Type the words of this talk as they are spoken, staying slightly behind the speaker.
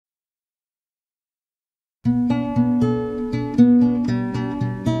Can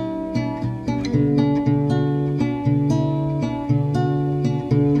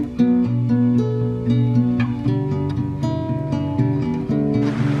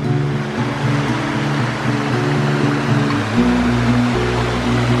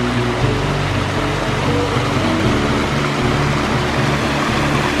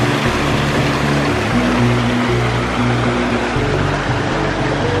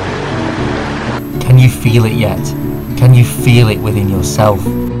you feel it yet? Can you feel it within yourself?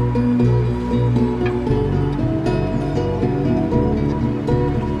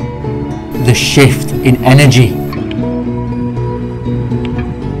 The shift in energy.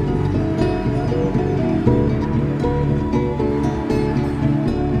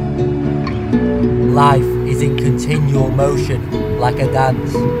 Life is in continual motion, like a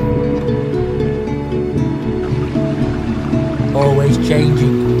dance. Always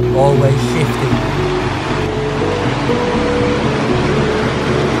changing, always shifting.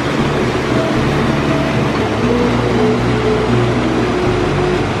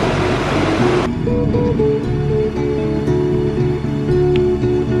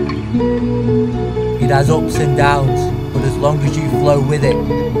 It has ups and downs, but as long as you flow with it,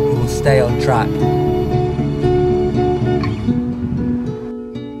 you will stay on track.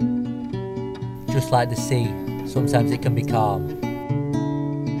 Just like the sea, sometimes it can be calm,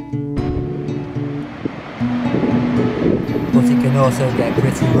 but it can also get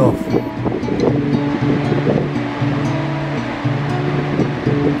pretty rough.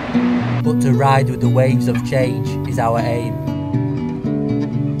 But to ride with the waves of change is our aim.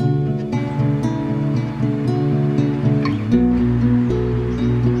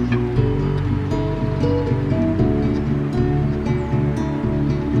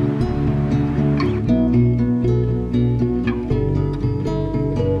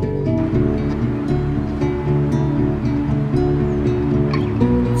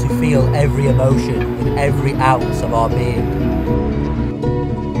 Feel every emotion with every ounce of our being.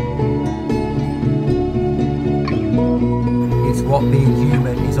 It's what being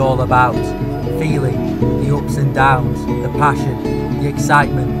human is all about. Feeling the ups and downs, the passion, the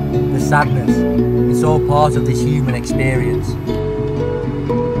excitement, the sadness. It's all part of this human experience.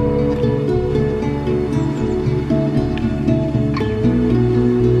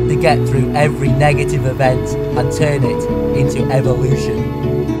 To get through every negative event and turn it into evolution.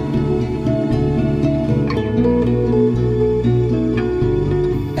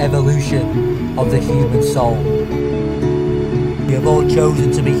 Evolution of the human soul. We have all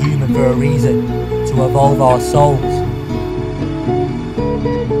chosen to be human for a reason, to evolve our souls.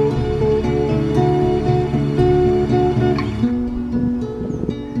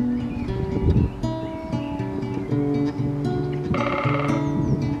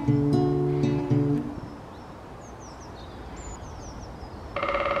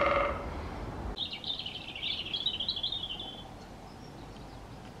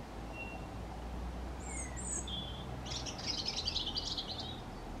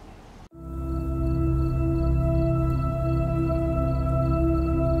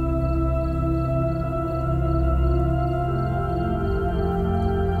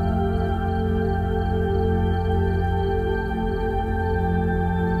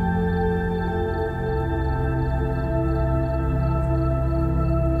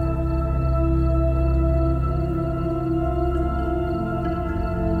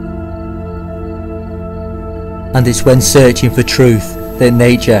 And it's when searching for truth that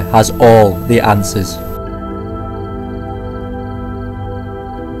nature has all the answers.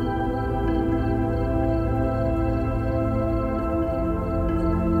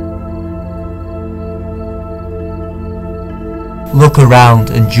 Look around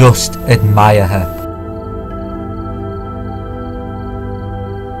and just admire her.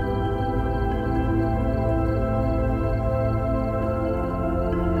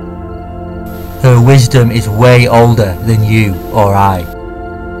 Her wisdom is way older than you or I.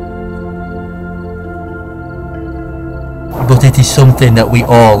 But it is something that we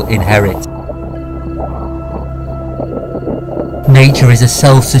all inherit. Nature is a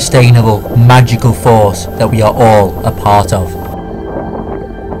self-sustainable, magical force that we are all a part of.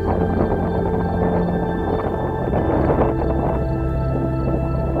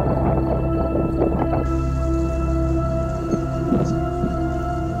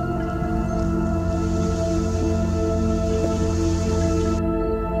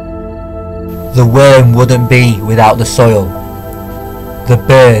 The worm wouldn't be without the soil. The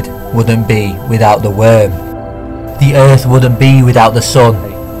bird wouldn't be without the worm. The earth wouldn't be without the sun.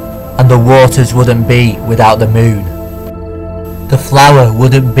 And the waters wouldn't be without the moon. The flower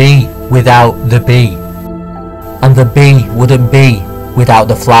wouldn't be without the bee. and the bee wouldn't be without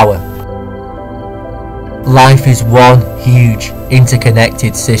the flower. Life is one huge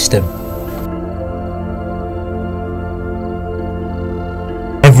interconnected system.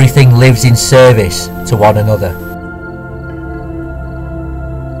 Everything lives in service to one another.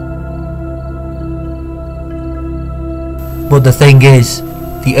 But the thing is,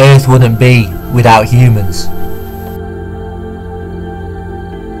 the earth wouldn't be without humans.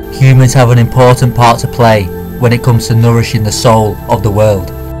 Humans have an important part to play when it comes to nourishing the soul of the world.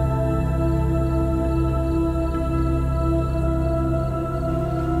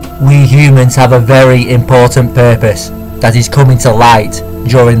 We humans have a very important purpose that is coming to light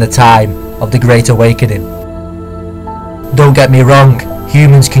during the time of the Great Awakening. Don't get me wrong,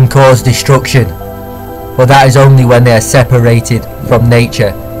 humans can cause destruction, but that is only when they are separated from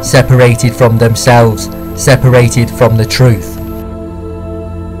nature, separated from themselves, separated from the truth.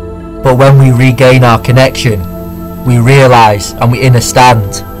 But when we regain our connection, we realise and we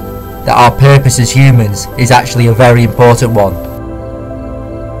understand that our purpose as humans is actually a very important one.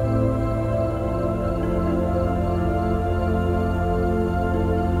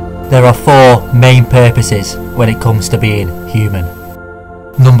 There are four main purposes when it comes to being human.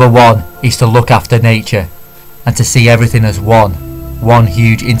 Number one is to look after nature and to see everything as one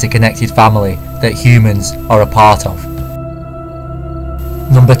huge interconnected family that humans are a part of.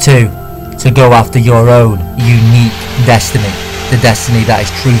 Number two, to go after your own unique destiny, the destiny that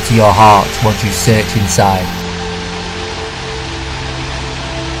is true to your heart once you search inside.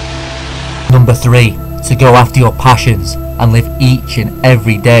 Number three, to go after your passions and live each and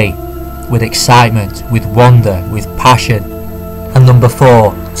every day with excitement, with wonder, with passion. And number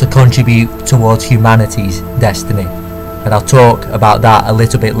four, to contribute towards humanity's destiny. And I'll talk about that a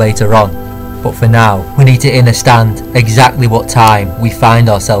little bit later on. But for now, we need to understand exactly what time we find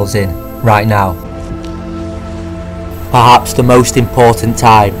ourselves in right now. Perhaps the most important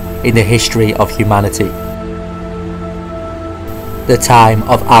time in the history of humanity. The time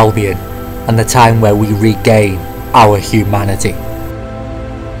of Albion, and the time where we regain our humanity.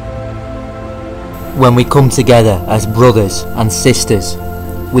 When we come together as brothers and sisters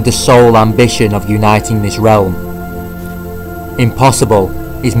with the sole ambition of uniting this realm, impossible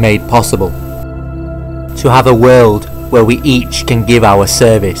is made possible. To have a world where we each can give our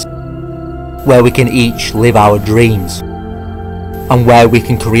service, where we can each live our dreams, and where we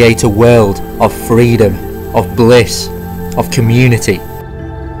can create a world of freedom, of bliss, of community.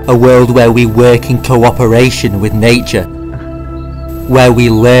 A world where we work in cooperation with nature, where we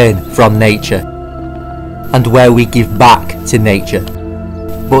learn from nature, and where we give back to nature.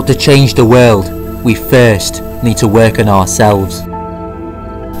 But to change the world, we first need to work on ourselves.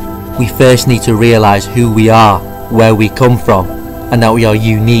 We first need to realise who we are, where we come from, and that we are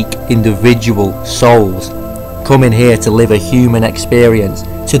unique individual souls, coming here to live a human experience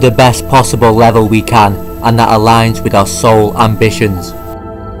to the best possible level we can, and that aligns with our soul ambitions.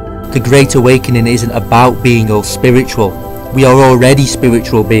 The Great Awakening isn't about being all spiritual. We are already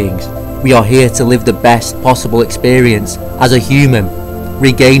spiritual beings. We are here to live the best possible experience as a human,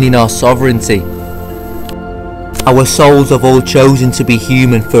 regaining our sovereignty. Our souls have all chosen to be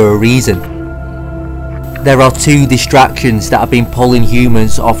human for a reason. There are two distractions that have been pulling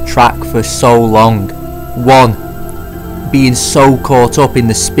humans off track for so long. One, being so caught up in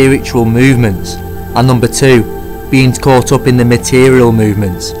the spiritual movements, and number two, being caught up in the material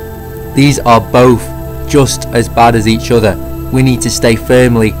movements. These are both just as bad as each other. We need to stay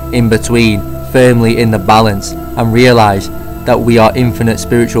firmly in between, firmly in the balance, and realise that we are infinite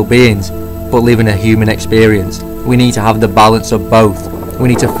spiritual beings, but living a human experience. We need to have the balance of both. We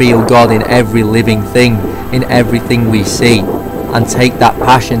need to feel God in every living thing, in everything we see, and take that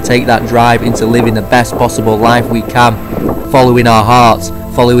passion, take that drive into living the best possible life we can, following our hearts,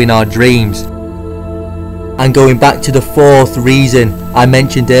 following our dreams. And going back to the fourth reason I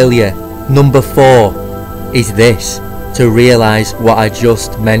mentioned earlier, number four is this: to realise what I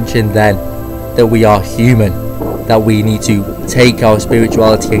just mentioned then, that we are human, that we need to take our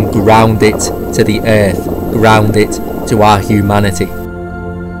spirituality and ground it to the earth, ground it to our humanity.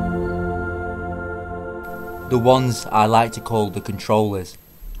 The ones I like to call the controllers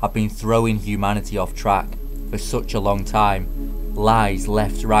have been throwing humanity off track for such a long time. Lies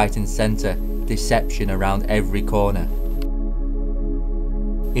left, right and centre, deception around every corner.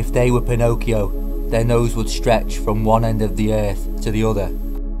 If they were Pinocchio, their nose would stretch from one end of the earth to the other.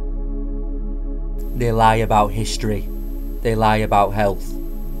 They lie about history, they lie about health,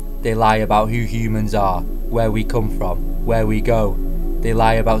 they lie about who humans are, where we come from, where we go, they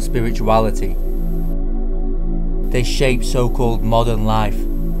lie about spirituality. They shape so-called modern life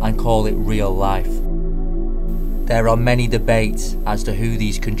and call it real life. There are many debates as to who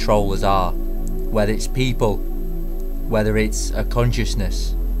these controllers are, whether it's people, whether it's a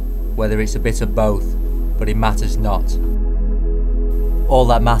consciousness, whether it's a bit of both, but it matters not. All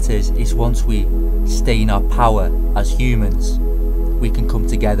that matters is once we stay in our power as humans, we can come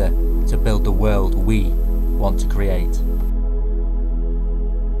together to build the world we want to create.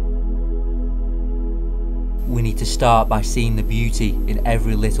 We need to start by seeing the beauty in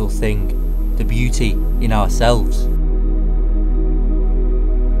every little thing, the beauty in ourselves.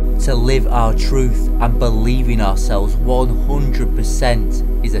 To live our truth and believe in ourselves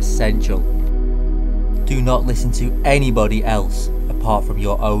 100% is essential. Do not listen to anybody else apart from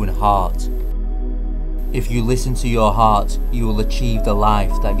your own heart. If you listen to your heart, you will achieve the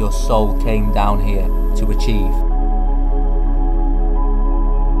life that your soul came down here to achieve.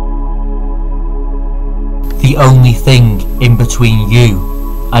 The only thing in between you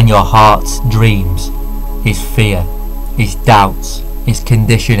and your heart's dreams is fear, is doubts, is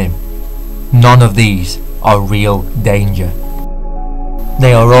conditioning. None of these are real danger.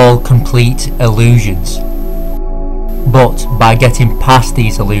 They are all complete illusions. But by getting past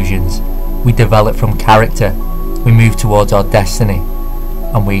these illusions, we develop from character, we move towards our destiny,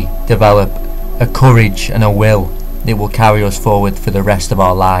 and we develop a courage and a will that will carry us forward for the rest of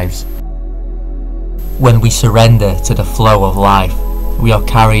our lives. When we surrender to the flow of life, we are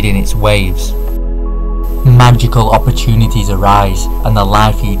carried in its waves. Magical opportunities arise, and the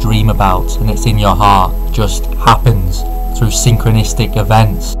life you dream about and it's in your heart just happens through synchronistic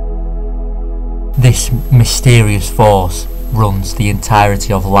events. This mysterious force runs the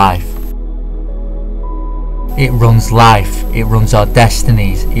entirety of life. It runs life, it runs our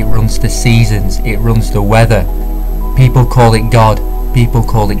destinies, it runs the seasons, it runs the weather. People call it God, people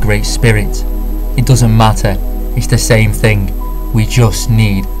call it Great Spirit. It doesn't matter, it's the same thing. We just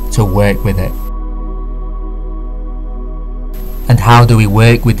need to work with it. And how do we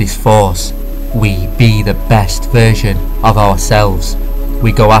work with this force? We be the best version of ourselves.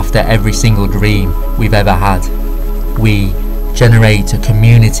 We go after every single dream we've ever had. We generate a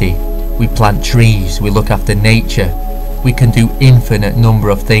community. We plant trees. We look after nature. We can do infinite number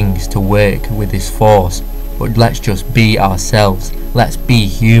of things to work with this force. But let's just be ourselves. Let's be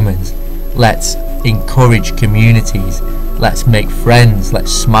humans. Let's encourage communities. Let's make friends.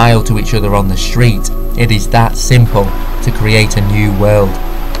 Let's smile to each other on the street. It is that simple to create a new world.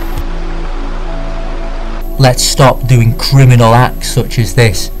 Let's stop doing criminal acts such as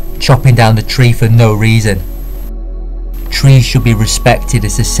this, chopping down the tree for no reason. Trees should be respected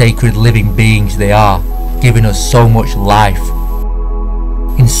as the sacred living beings they are, giving us so much life.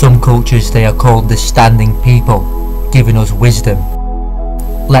 In some cultures they are called the standing people, giving us wisdom.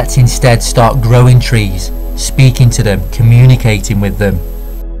 Let's instead start growing trees, speaking to them, communicating with them,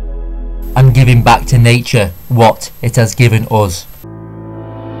 and giving back to nature what it has given us.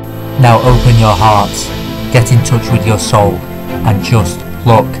 Now open your hearts, get in touch with your soul, and just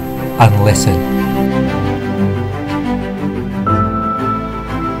look and listen.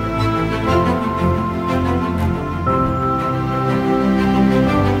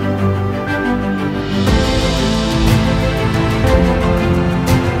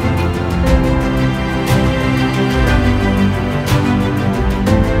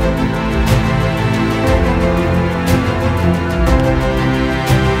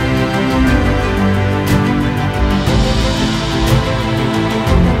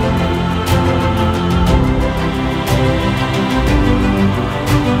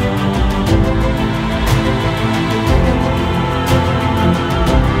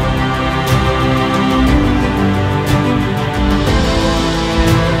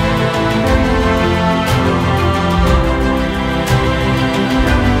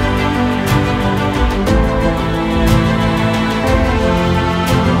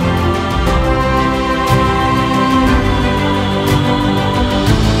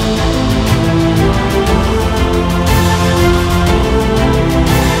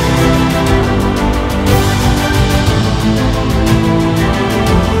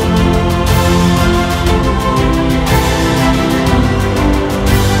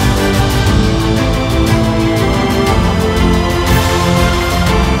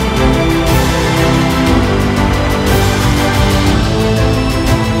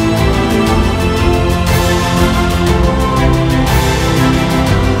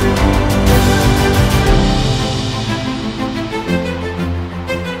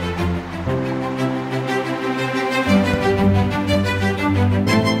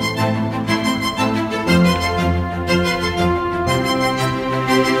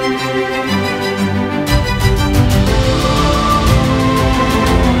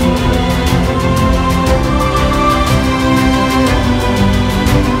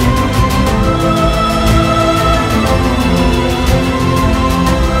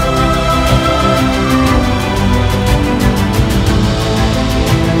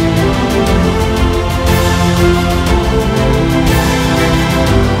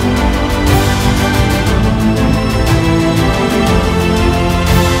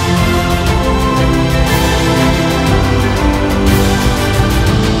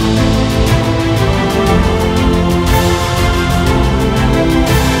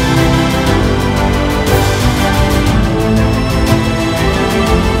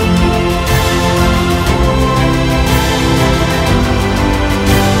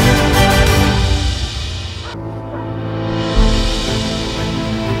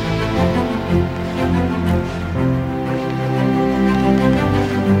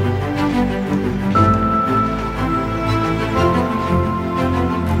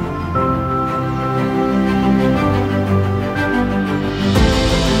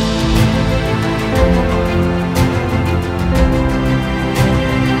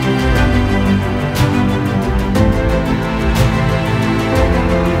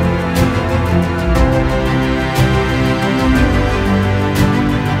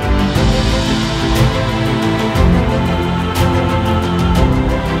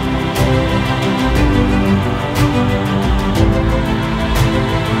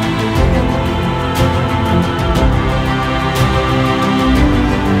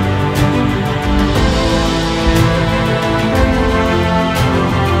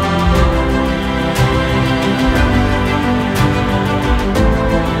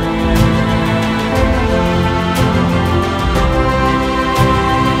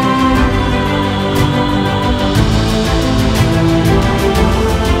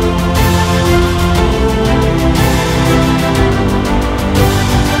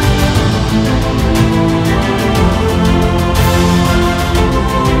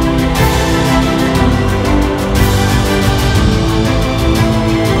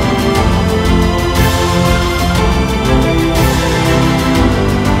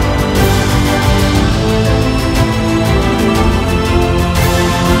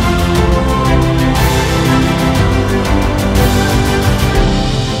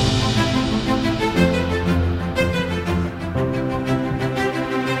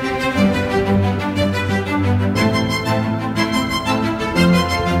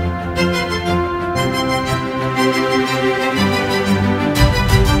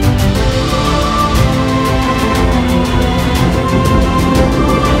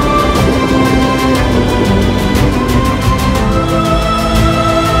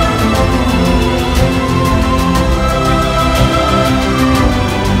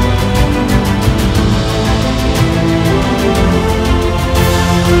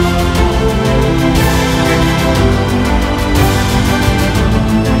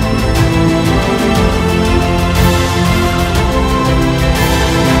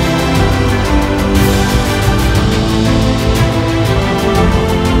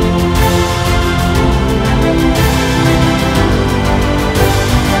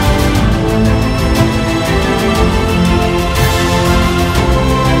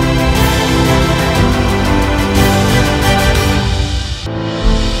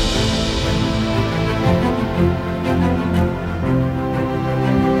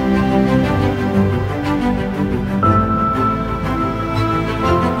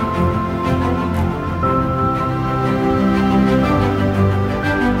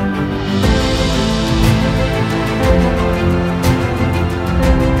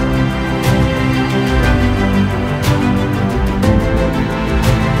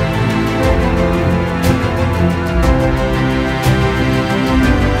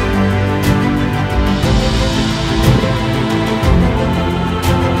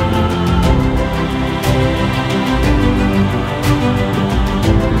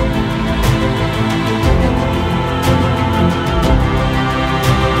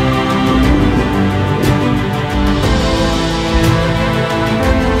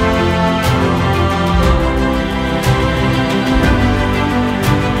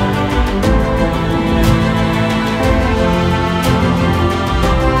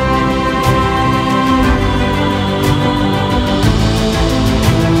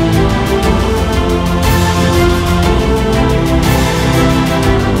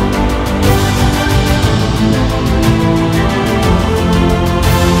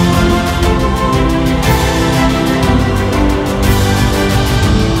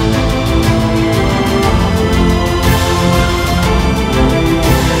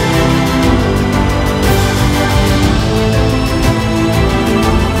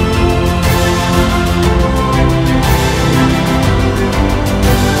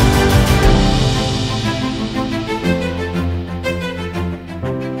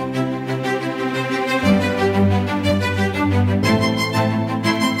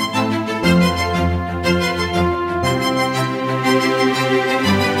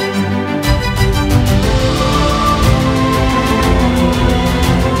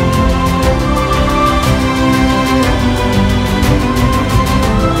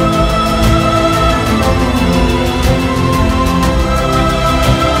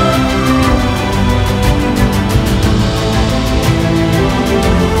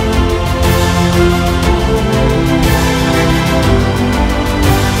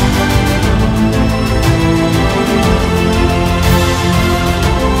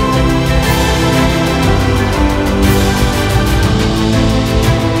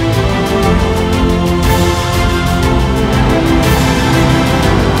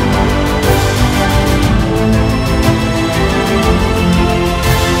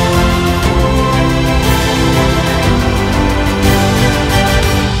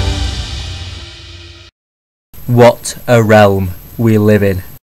 What a realm we live in.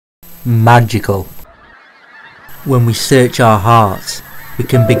 Magical. When we search our hearts, we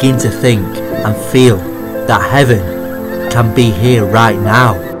can begin to think and feel that heaven can be here right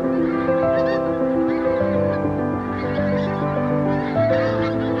now.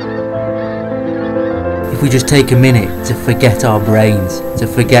 If we just take a minute to forget our brains, to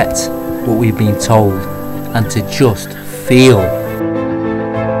forget what we've been told, and to just feel.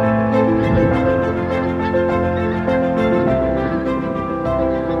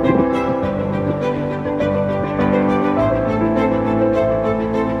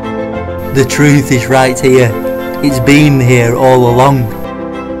 The truth is right here. It's been here all along.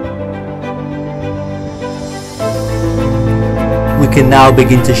 We can now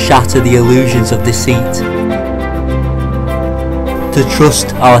begin to shatter the illusions of deceit, to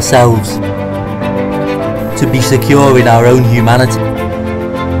trust ourselves, to be secure in our own humanity,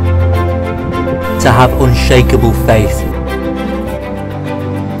 to have unshakable faith,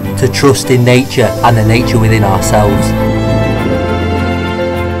 to trust in nature and the nature within ourselves.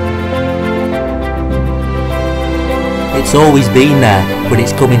 It's always been there, but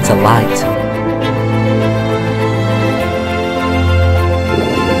it's coming to light.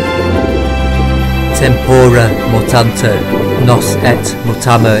 Tempora mutantur, nos et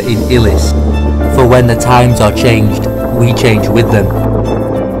mutamer in illis. For when the times are changed, we change with them.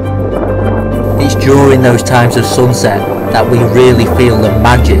 It's during those times of sunset that we really feel the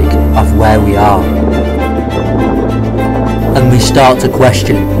magic of where we are. And we start to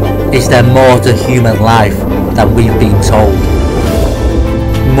question, is there more to human life than we've been told?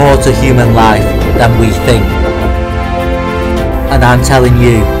 More to human life than we think. And I'm telling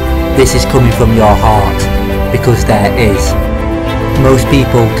you, this is coming from your heart, because there is. Most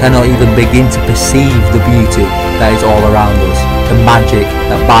people cannot even begin to perceive the beauty that is all around us, the magic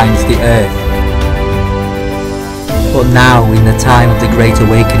that binds the earth. But now, in the time of the Great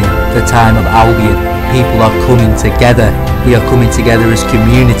Awakening, the time of Albion, people are coming together. We are coming together as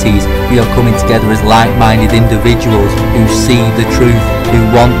communities. We are coming together as like-minded individuals who see the truth, who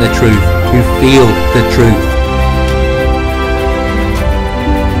want the truth, who feel the truth.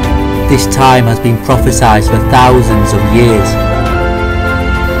 This time has been prophesised for thousands of years.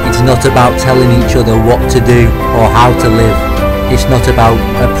 It's not about telling each other what to do or how to live. It's not about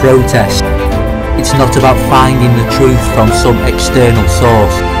a protest. It's not about finding the truth from some external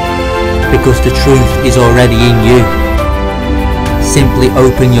source, because the truth is already in you. Simply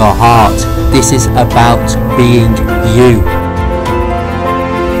open your heart. This is about being you.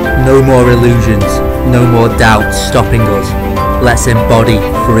 No more illusions, no more doubts stopping us. Let's embody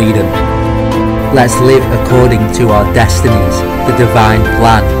freedom. Let's live according to our destinies, the divine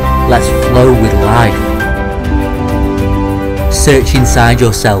plan. Let's flow with life. Search inside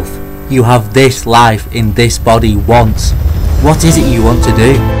yourself. You have this life in this body once. What is it you want to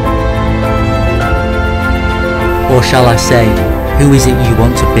do? Or shall I say, who is it you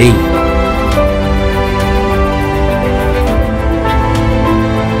want to be?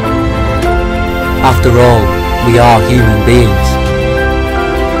 After all, we are human beings.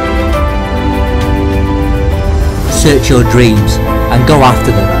 Search your dreams and go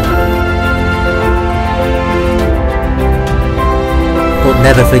after them. But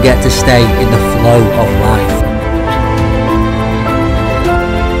never forget to stay in the flow of life.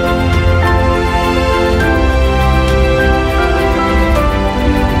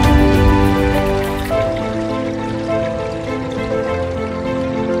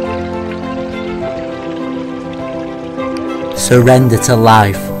 Surrender to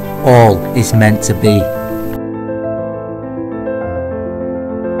life. All is meant to be.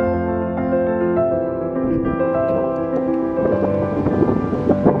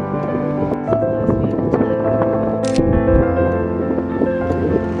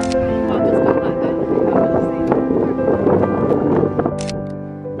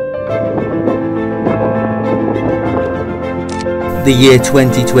 The year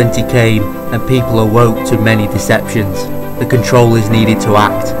 2020 came and people awoke to many deceptions. The controllers needed to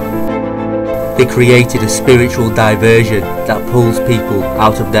act. They created a spiritual diversion that pulls people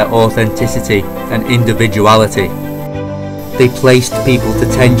out of their authenticity and individuality. They placed people's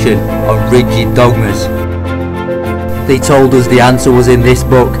attention on rigid dogmas. They told us the answer was in this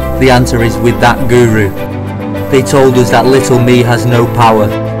book, the answer is with that guru. They told us that little me has no power.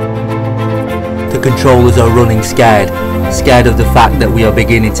 The controllers are running scared of the fact that we are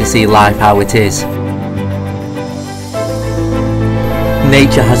beginning to see life how it is.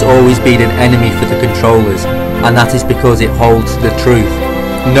 Nature has always been an enemy for the controllers, and that is because it holds the truth.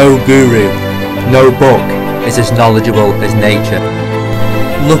 No guru, no book is as knowledgeable as nature.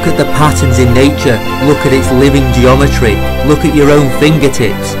 Look at the patterns in nature, look at its living geometry, look at your own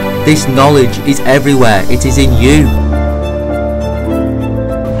fingertips. This knowledge is everywhere, it is in you.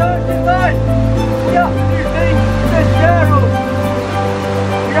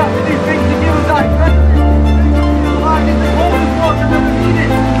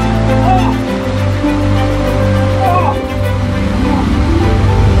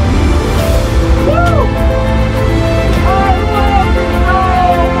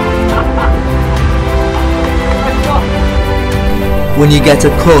 When you get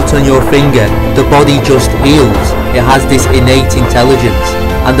a cut on your finger, the body just heals. It has this innate intelligence,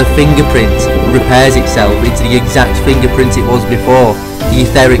 and the fingerprint repairs itself into the exact fingerprint it was before. The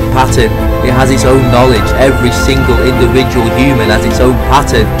etheric pattern, it has its own knowledge. Every single individual human has its own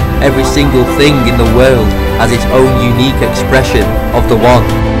pattern. Every single thing in the world has its own unique expression of the One.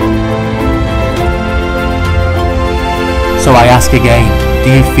 So I ask again,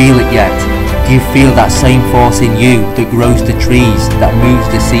 do you feel it yet? Do you feel that same force in you that grows the trees, that moves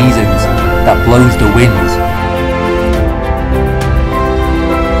the seasons, that blows the winds?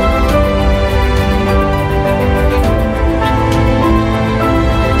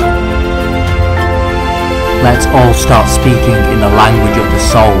 Let's all start speaking in the language of the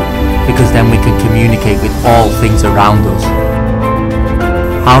soul, because then we can communicate with all things around us.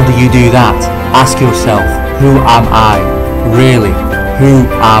 How do you do that? Ask yourself, who am I? Really, who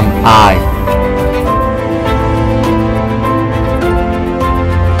am I?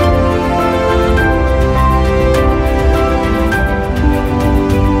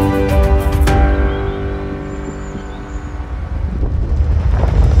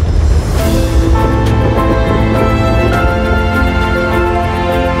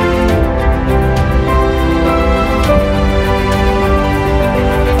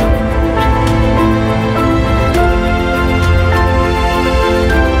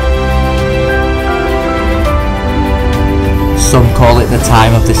 Some call it the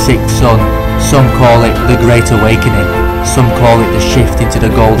time of the sixth sun, some call it the Great Awakening, some call it the shift into the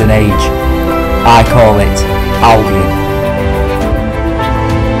Golden Age. I call it Albion.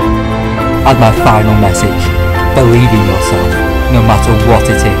 And my final message, believe in yourself, no matter what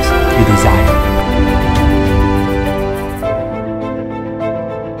it is you desire.